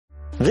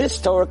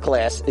This Torah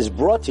class is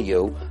brought to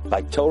you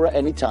by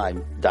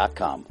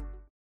TorahAnytime.com.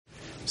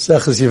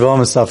 Seches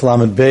Yevamis Daf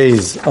Lamed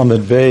Beis,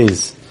 Amud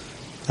Beis,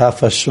 Daf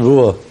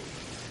HaShavua.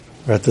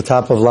 We're at the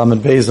top of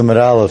Lamed Beis, Amud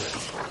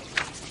Aleph.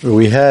 Where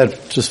we had,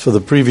 just for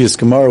the previous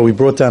Gemara, we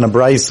brought down a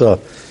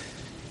Braisa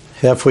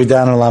halfway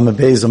down in Lamed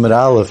Beis, Amud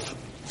Aleph,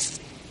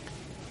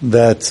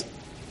 that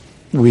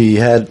we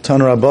had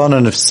Tana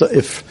Rabbanan,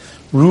 if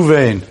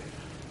Ruvain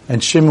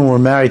and Shimon were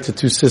married to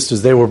two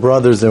sisters, they were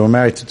brothers, they were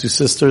married to two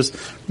sisters,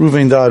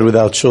 Ruvain died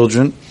without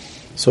children,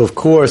 so of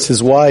course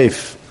his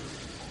wife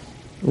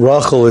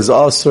Rachel is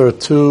also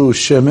to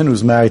Shimon,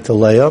 who's married to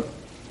Leah.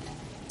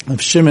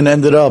 If Shimon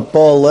ended up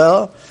Baal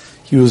Leah,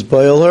 he was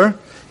Baal her.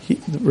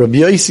 Rabbi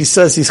Yossi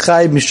says he's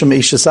Chayv Mishum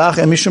Eishasach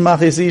and Mishum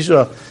Achis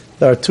Isha.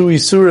 There are two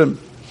Isurim,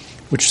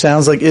 which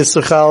sounds like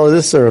Isser Chal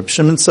Isser. Rabbi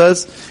Shimon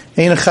says,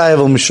 Ein Chayv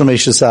al Mishum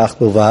Eishasach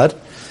Bilvad.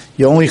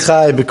 You only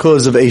Chayv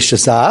because of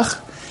Eishasach.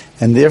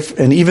 And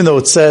even though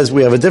it says,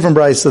 we have a different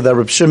brayso that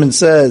Rabbi Shimon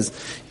says,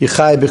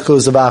 Yechai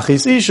because of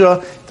Achis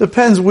Isha,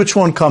 depends which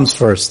one comes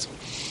first.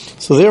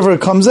 So therefore it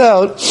comes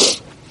out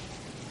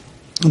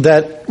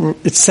that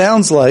it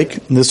sounds like,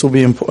 and this will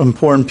be an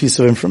important piece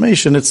of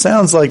information, it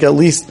sounds like, at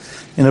least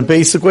in a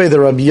basic way, that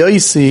Rabbi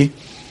Yossi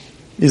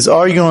is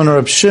arguing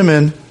Rabbi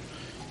Shimon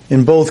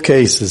in both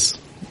cases.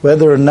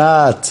 Whether or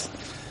not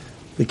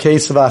the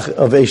case of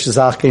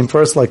Eishazach came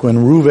first, like when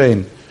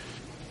Ruvain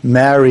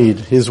married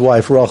his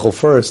wife Rachel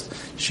first,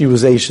 she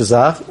was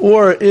Eishazach,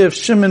 or if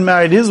Shimon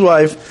married his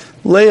wife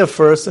Leah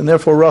first, and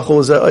therefore Rachel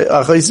was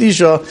Achis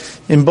Isha.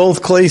 In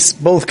both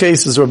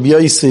cases, Rabbi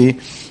Yossi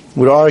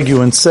would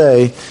argue and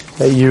say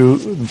that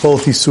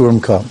both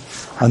Yisurim come.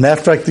 On that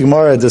fact, the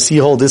Gemara, does he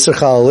hold Isser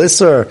Chal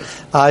Isser?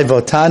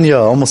 Aiva Tanya,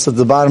 almost at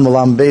the bottom of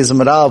Lam Beis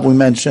Amud Aleph, we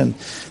mentioned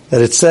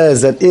that it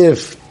says that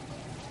if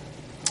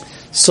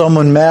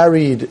someone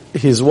married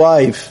his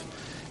wife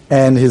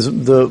and his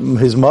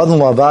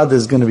mother-in-law Avada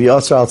is going to be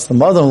Asr out to the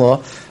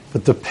mother-in-law,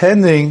 but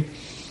depending,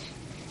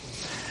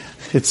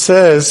 it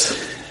says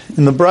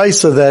in the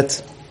Braisa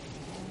that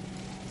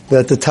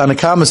the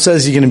Tanakama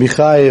says you're going to be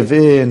chayiv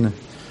in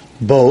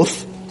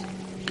both.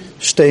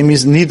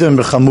 Shteimis nidim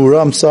b'chamura.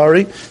 I'm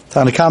sorry.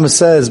 Tanakama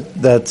says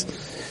that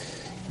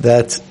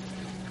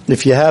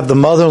if you have the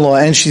mother-in-law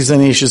and she's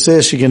an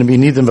Eishaseh, you're going to be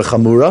nidim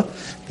b'chamura.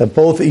 That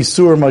both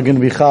Isurim are going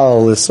to be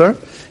chal Isser,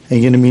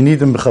 and you're going to be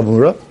nidim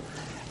b'chamura.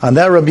 And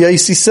that Rabbi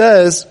Yossi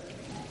says,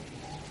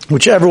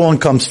 whichever one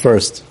comes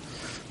first.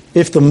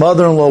 If the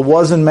mother-in-law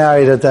wasn't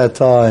married at that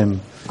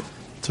time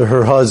to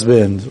her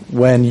husband,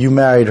 when you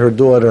married her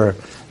daughter,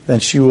 then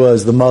she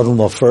was the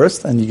mother-in-law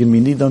first, and you can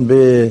be nidan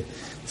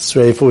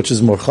b'streifa, which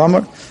is more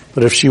chamer.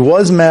 But if she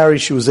was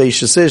married, she was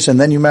eishasish, and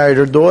then you married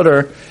her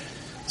daughter,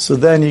 so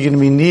then you're going to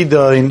be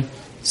nidan,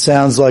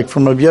 sounds like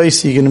from Rabbi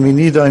Yossi, you're going to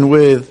be nidan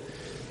with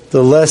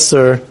the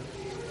lesser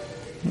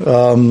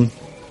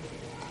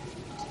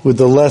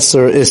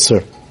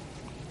isser.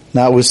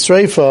 Now with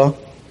streifa,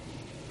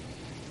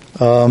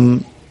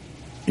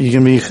 you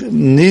can be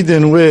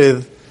nidan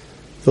with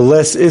the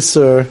less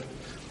isser,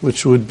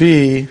 which would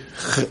be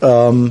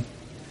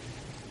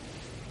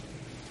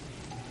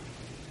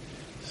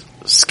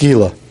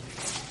skila.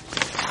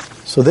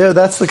 So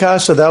that's the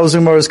kasha. That was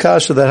Gemara's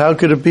kasha. That how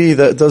could it be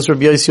that does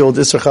Rabbi Yossi hold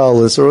isser chal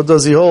isser, or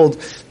does he hold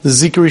the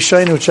zikri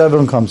shaynu, whichever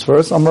one comes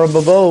first? Amar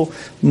Rabavo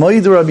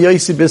ma'id Rabbi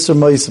Yossi b'isser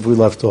ma'isif. We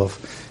left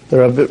off that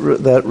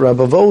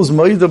Rabavo's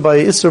ma'id by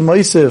isser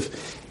ma'isif.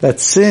 That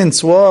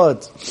since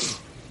what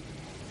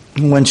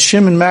when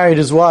Shimon married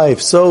his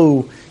wife,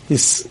 so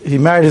he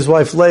married his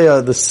wife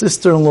Leah, the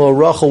sister-in-law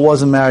Rachel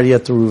wasn't married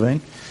yet to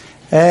Ruvain,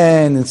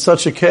 and in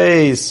such a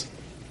case,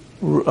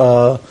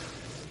 the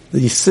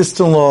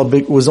sister-in-law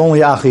was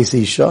only Achis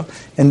Isha,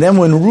 and then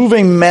when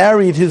Ruvain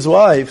married his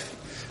wife,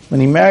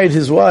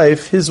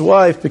 his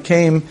wife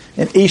became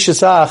an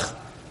Eishasach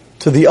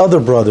to the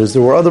other brothers.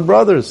 There were other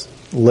brothers,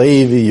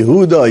 Levi,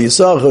 Yehuda,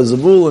 Yisachar,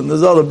 Zebulun,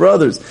 there's other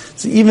brothers.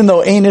 So even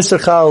though Ein Isser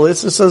Chal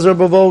Isser, says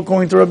Rabbi Vo,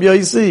 according to Rabbi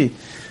Yossi,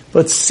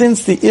 but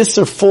since the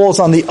Isser falls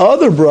on the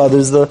other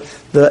brothers, the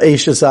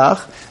Eishasach,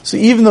 so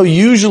even though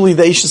usually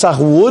the Eishasach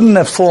wouldn't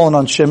have fallen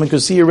on Shimon,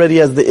 because he already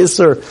has the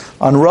Isser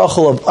on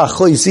Rachel of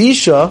Achos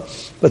Isha,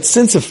 but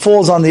since it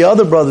falls on the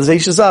other brothers,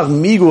 Eishasach,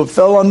 Migu, it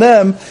fell on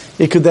them,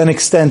 it could then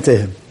extend to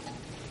him.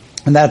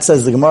 And that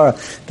says the Gemara,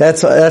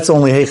 that's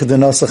only Heichad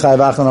Nosachai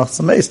V'Achanach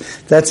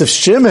Tzameis. That's if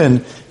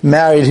Shimon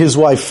married his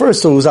wife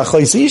first, so it was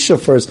Achos Isha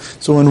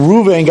first. So when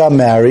Reuven got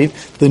married,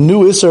 the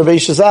new Isser of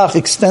Eishazach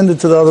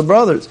extended to the other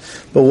brothers.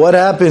 But what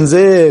happens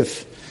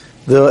if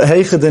the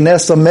Heichad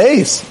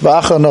Nosachai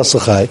V'Achanach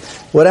Nosachai?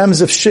 What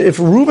happens if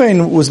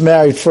Reuven was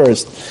married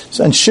first,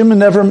 and Shimon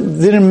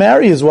didn't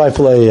marry his wife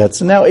Leah yet?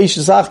 So now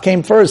Eishazach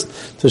came first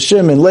to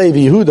Shimon, Levi,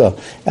 Yehuda.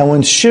 And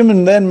when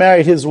Shimon then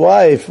married his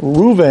wife,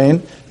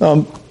 Reuven,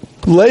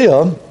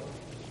 Leah,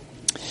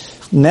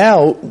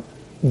 now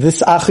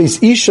this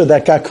Achis Isha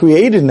that got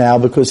created now,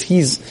 because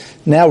he's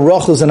now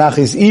Rachel's an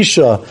Achis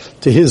Isha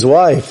to his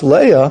wife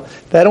Leah,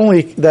 that's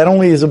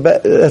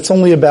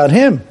only about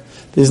him.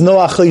 There's no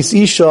Achis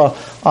Isha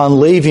on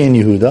Levi and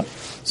Yehuda.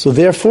 So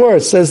therefore,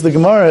 it says the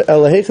Gemara, there's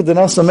no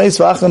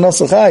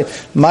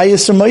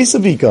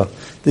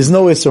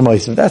Isser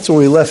Meisav. That's where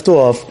we left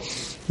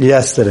off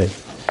yesterday.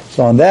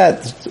 So on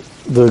that,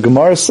 the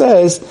Gemara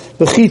says,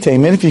 if you're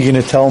going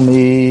to tell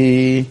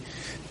me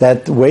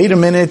that, wait a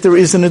minute, there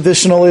is an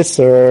additional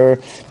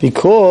Isser,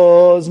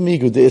 because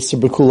Migud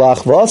Isser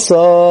B'kulach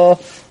Vasa,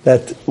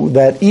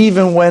 that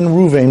even when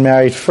Reuven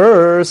married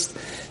first,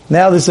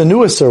 now there's a new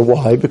Isser.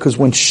 Why? Because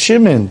when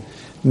Shimon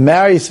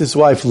marries his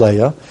wife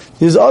Leah,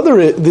 there's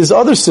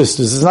other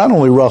sisters. There's not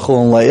only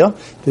Rachel and Leah.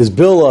 There's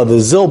Bilhah,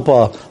 there's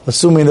Zilpah,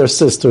 assuming they're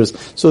sisters.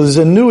 So there's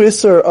a new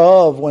Isser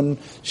of when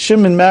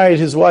Shimon married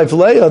his wife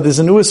Leah. There's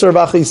a new Isser of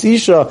Achis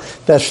Isha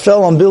that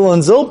fell on Bilhah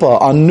and Zilpah,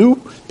 on new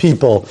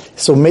people.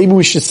 So maybe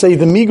we should say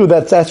the Migu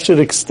that should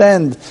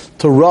extend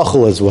to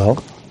Rachel as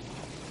well.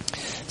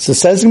 So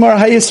says Gemara,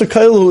 Hay Isser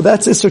Kailu,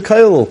 that's Isser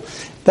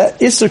Kailu.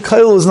 That Isser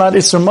Kailu is not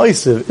Isser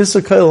Meisav.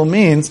 Isser Kailu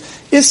means,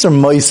 Isser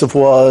Meisav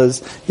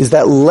is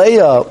that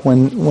Leah,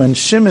 when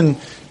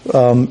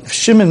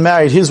Shimon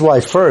married his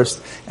wife first,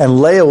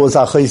 and Leah was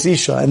Achis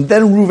Isha, and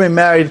then Reuven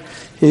married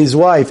his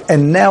wife,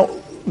 and now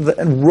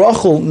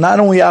Rachel, not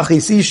only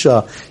Achis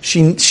Isha,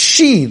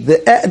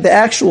 the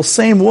actual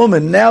same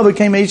woman, now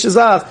became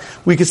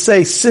Eishazach. We could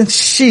say, since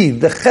she,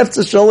 the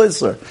Cheftza Shel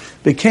Isser,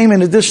 became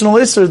an additional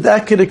Isser,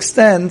 that could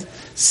extend,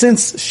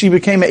 since she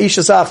became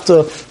Eishazach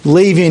to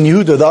Levi and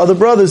Yehuda, the other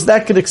brothers,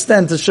 that could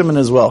extend to Shimon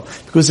as well.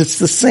 Because it's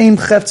the same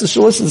Cheftza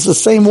Shel Isser, it's the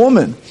same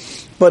woman.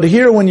 But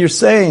here when you're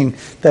saying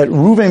that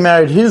Reuven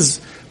married his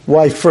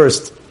wife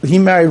first, he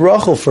married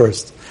Rachel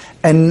first,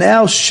 and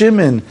now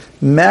Shimon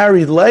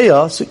married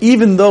Leah, so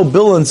even though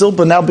Bilhah and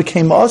Zilpah now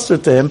became Aser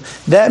to him,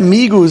 that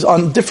Migu is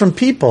on different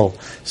people.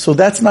 So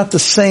that's not the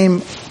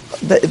same,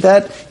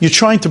 that you're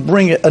trying to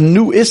bring a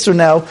new Isser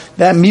now,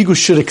 that Migu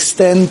should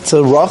extend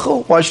to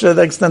Rachel. Why should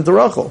that extend to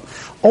Rachel?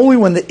 Only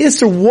when the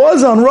Isser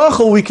was on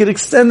Rachel, we could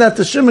extend that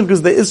to Shimon,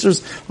 because the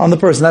Isser's on the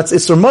person. That's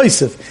Isser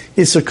Meisav.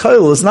 Isser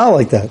Kail is not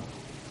like that.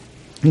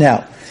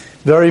 Now,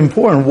 very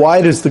important,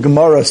 why does the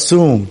Gemara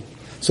assume?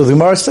 So the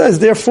Gemara says,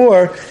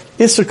 therefore,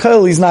 Isser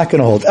Kail he's not going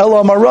to hold.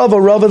 Ela Amar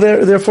Rava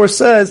therefore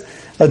says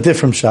a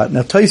different shot.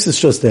 Now Taisus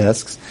just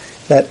asks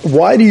that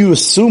why do you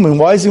assume, and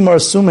why is the Gemara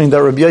assuming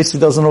that Rabbi Yossi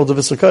doesn't hold the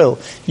Isser Kail?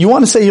 You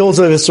want to say he holds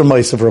the Isser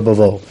Meisav Rabbi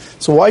Vo.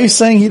 So why are you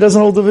saying he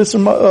doesn't hold the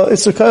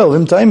Isser Kail?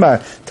 Im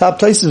Taimar, Top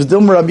Taisus,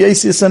 Dilma Rabbi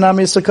Yossi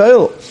Sanami Isser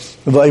Kail.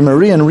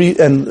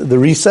 And the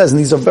Re says, and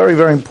these are very,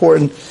 very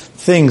important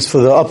things for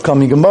the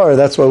upcoming Gemara,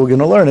 that's why we're going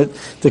to learn it.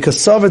 The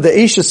Kasavar, the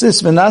Eishas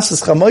Is,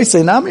 Menasas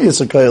Chamoisei Nami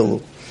Isser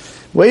Kail.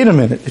 Wait a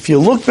minute. If you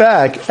look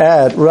back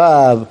at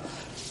Rabbi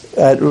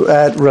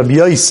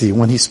Yossi,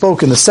 when he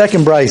spoke in the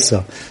second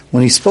Brisa,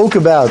 when he spoke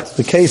about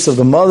the case of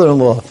the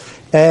mother-in-law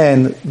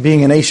and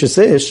being an Eishas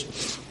Ish,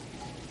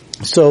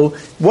 so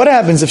what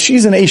happens if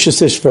she's an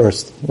Eishas Ish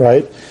first,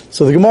 right?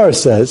 So the Gemara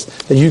says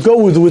that you go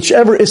with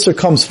whichever Isser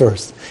comes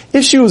first.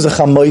 If she was a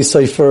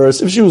Chamoisai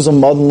first, if she was a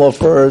mother-in-law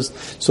first,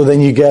 so then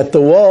you get the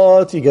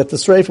what? You get the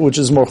Sreifa, which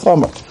is more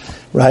Chomer,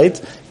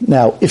 right?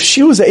 Now, if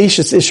she was an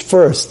Eishas Ish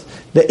first,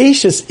 the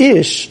Eishas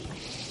Ish,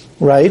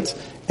 right,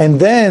 and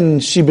then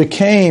she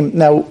became,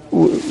 now,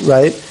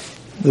 right,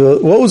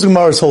 what was the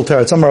Gemara's whole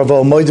teretz? Amar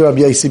Aval, Moed Rabbi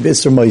Yossi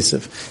b'Isser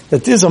Meisav.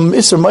 That there's a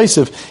Isser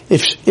Meisav,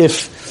 if,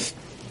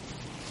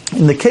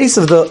 in the case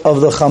of the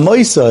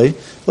Chamoisai,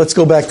 let's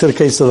go back to the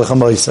case of the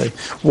Chamoisai.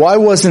 Why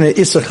wasn't it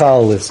Isser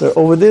Chalalis?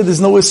 Over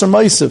there's no Isser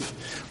Meisav.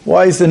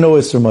 Why is there no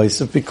Isser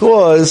Meisav?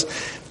 Because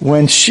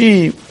when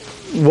she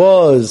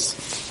was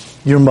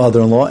your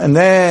mother-in-law, and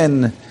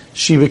then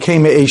she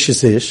became an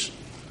Eishas Ish,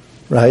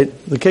 right?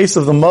 The case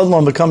of the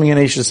mother-in-law becoming an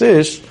Eishas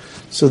Ish,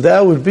 so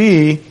that would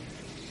be,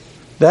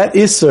 that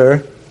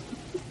Isser,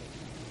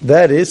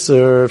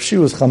 if she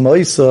was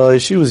Chamoisa,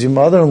 if she was your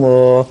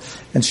mother-in-law,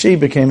 and she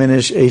became an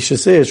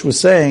Eishas Ish, was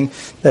saying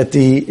that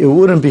it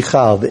wouldn't be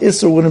Chal. The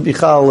Isser wouldn't be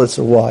Chal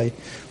Isser. Why?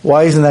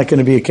 Why isn't that going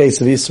to be a case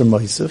of Isser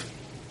Meisav?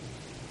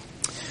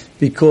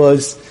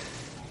 Because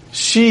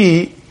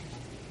she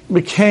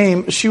was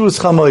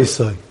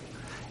Chamoisa,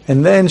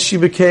 and then she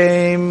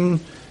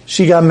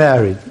got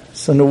married.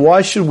 So now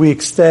why should we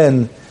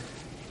extend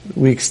the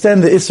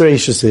Isser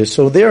Eishas Ish?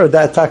 So there,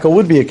 that taka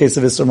would be a case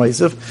of Isser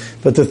Meisav,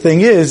 but the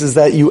thing is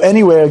that you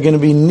anyway are going to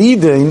be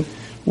needing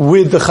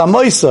with the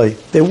Chamoisai.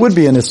 There would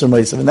be an Isser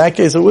Meisav. In that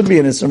case, it would be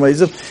an Isser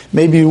Meisav.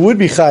 Maybe you would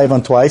be Chayiv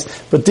on twice,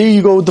 but there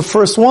you go with the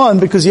first one,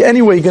 because you're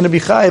anyway going to be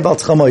Chayiv al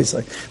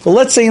Chamoisai. But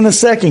let's say in the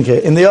second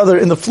case, in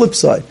the flip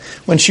side,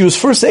 when she was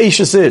first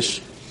Eishas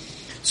Ish,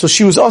 so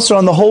she was also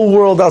on the whole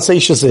world as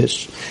Eishas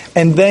Ish.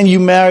 And then you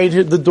married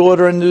the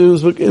daughter, and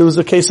it was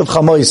a case of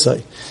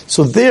Chamoisai.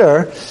 So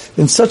there,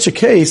 in such a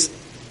case,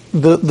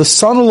 the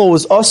son-in-law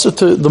was also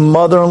to the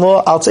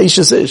mother-in-law as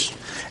Eishas Ish.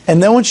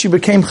 And then when she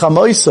became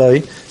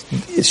Chamoisai,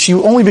 she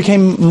only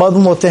became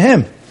mother-in-law to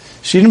him.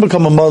 She didn't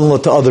become a mother-in-law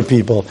to other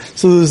people.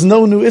 So there's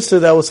no new Isser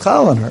that was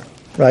Chal on her.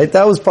 Right?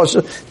 That's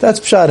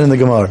Pshat in the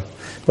Gemara.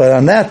 But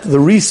on that, the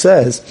Re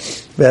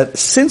says that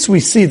since we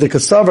see the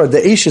Kasavar, the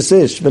Eishas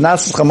Ish,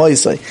 V'nasas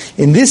Chamoisai,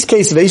 in this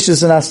case of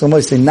Eishas and V'nasas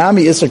Chamoisai,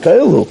 Nami Isser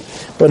Kailu,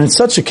 but in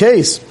such a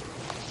case,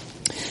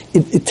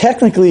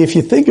 technically, if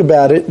you think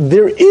about it,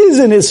 there is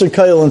an Isser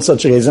Kayil in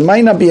such a case. It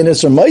might not be an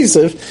Isser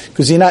Maisif,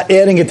 because you're not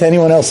adding it to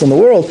anyone else in the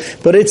world,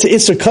 but it's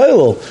Isser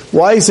Kayil.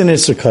 Why is it an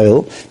Isser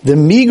Kayil? The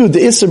Migu, the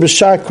Isser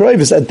B'Shar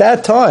Kroivis, at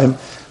that time,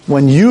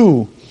 when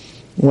you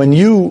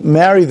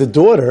marry the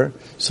daughter,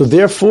 so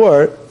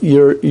therefore,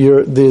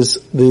 there's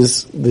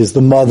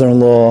the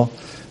mother-in-law,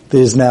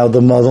 there's now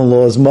the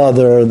mother-in-law's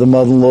mother, the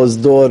mother-in-law's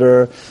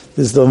daughter,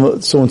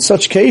 so in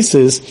such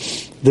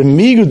cases, the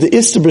Migu, the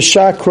Isser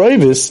B'Shar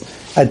Kroivis,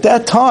 at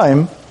that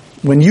time,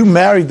 when you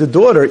married the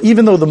daughter,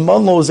 even though the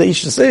mother-in-law is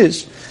Eishes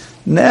Ish,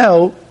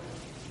 now,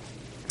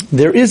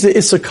 there is a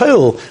Isser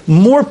Kayil.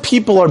 More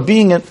people are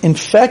being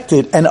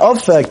infected and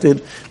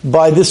affected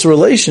by this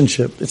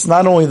relationship. It's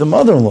not only the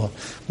mother-in-law.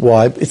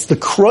 Why? It's the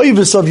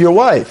kroivis of your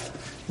wife,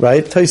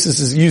 right?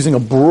 Taisus is using a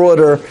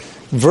broader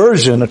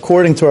version,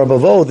 according to Rabbi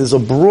Vo. There's a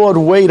broad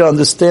way to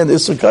understand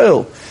Isser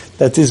Kayil,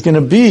 that there's going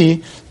to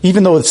be,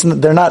 even though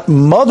they're not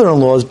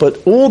mother-in-laws,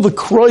 but all the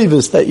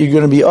kroivis that you're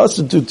going to be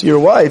ushered to your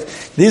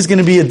wife, there's going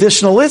to be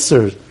additional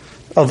Isser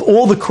of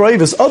all the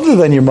kroivis other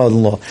than your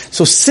mother-in-law.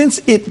 So since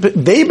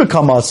they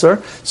become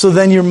Asr, so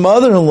then your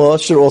mother-in-law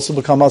should also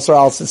become Asr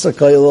al Isser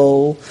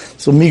Kayil.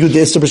 So Migu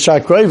D'Isser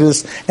B'Shar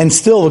Kroivis, and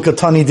still the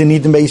Katani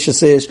D'Nidin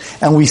B'Eishes Ish,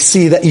 and we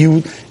see that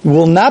you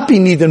will not be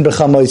Nidin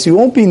B'Chamais, you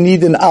won't be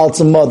Nidin al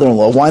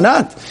mother-in-law. Why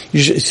not?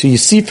 So you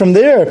see from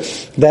there,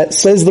 that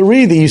says the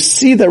Rida, you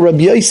see that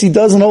Rabbi Yossi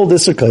doesn't hold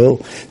Isser Kayil.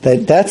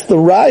 That's the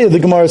Raya, the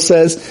Gemara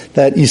says,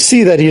 that you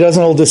see that he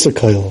doesn't hold Isser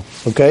Kayil.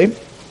 Okay?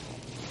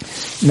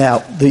 Now,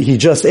 he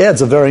just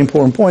adds a very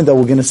important point that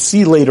we're going to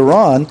see later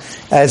on,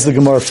 as the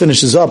Gemara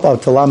finishes up,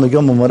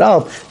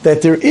 that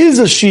there is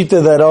a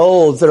shita that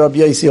holds, that Rabbi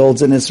Yossi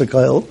holds in Isser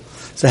Kayil.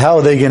 So how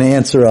are they going to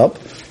answer up?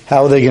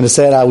 How are they going to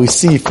say it? How we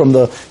see from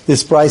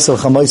this price of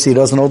Chamaisi, he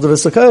doesn't hold the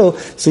Isser Kayil.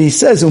 So he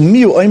says,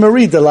 Umiu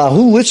Oimari, the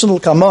lahu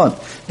lishnul kaman.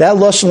 That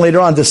lashon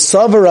later on, the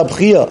Savar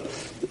Abchia,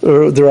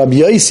 or the Rabbi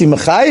Yossi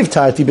Mechayiv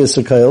Tarti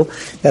B'Isser Kayil,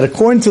 that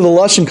according to the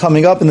lashon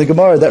coming up in the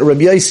Gemara, that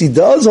Rabbi Yossi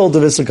does hold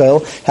the Isser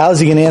Kayil, how is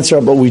he going to answer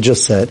up what we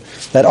just said?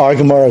 That our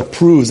Gemara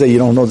proves that you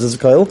don't know the Isser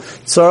Kayil.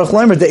 Tzarach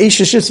Leimer, the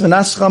Eisheshis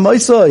V'Nas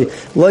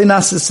Chamaisoi, Loi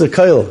Nas Isser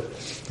Kayil.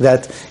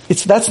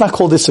 That's not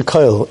called Isser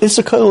Kayil.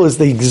 Isser Kayil is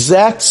the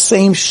exact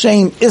same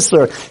shame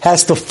Isser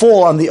has to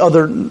fall on the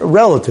other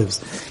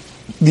relatives.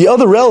 The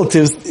other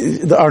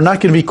relatives are not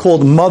going to be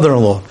called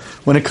mother-in-law.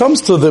 When it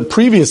comes to the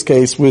previous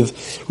case with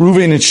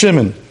Reuven and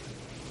Shimon,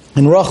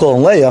 and Rachel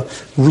and Leah,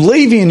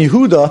 Levi and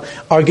Yehuda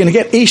are going to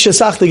get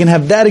Eishesach, they're going to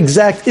have that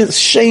exact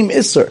shame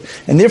Isser.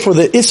 And therefore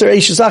the Isser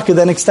Eishesach could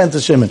then extend to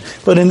Shimon.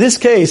 But in this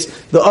case,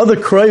 the other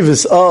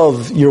kroivis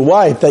of your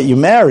wife that you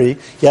marry,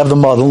 you have the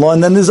mother-in-law,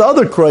 and then there's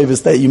other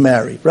kroivis that you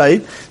marry,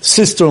 right?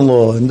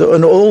 Sister-in-law, and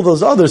all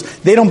those others,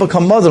 they don't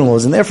become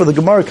mother-in-laws. And therefore the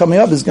Gemara coming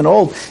up is going to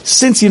hold,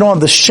 since you don't have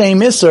the shame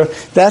Isser,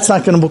 that's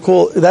not going to be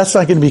called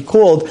Isser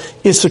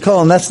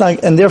Kayil,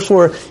 and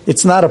therefore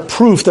it's not a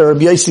proof that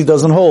Rabbi Yossi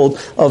doesn't hold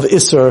of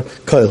Isser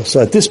Kayil.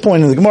 So at this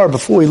point in the Gemara,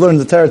 before we learn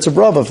the Teretz of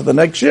Rava for the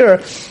next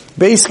year,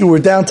 basically we're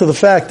down to the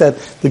fact that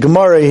the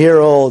Gemara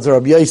here holds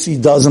Rabbi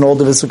Yossi doesn't hold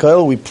of Isser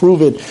Kayil. We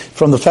prove it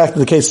from the fact of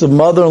the case of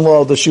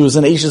mother-in-law, that she was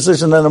an Eishes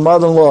Ish and then a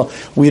mother-in-law.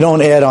 We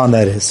don't add on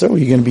that Isser.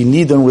 You're going to be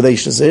Nidon with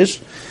Eishes Ish.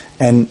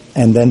 And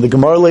then the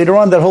Gemara later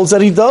on that holds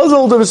that he does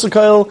hold of Isser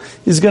Kayil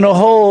is going to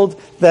hold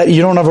that you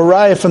don't have a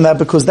raya from that,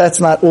 because that's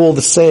not all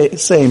the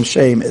same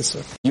shame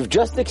Isser. You've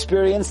just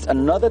experienced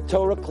another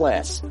Torah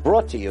class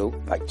brought to you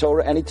by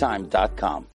TorahAnytime.com.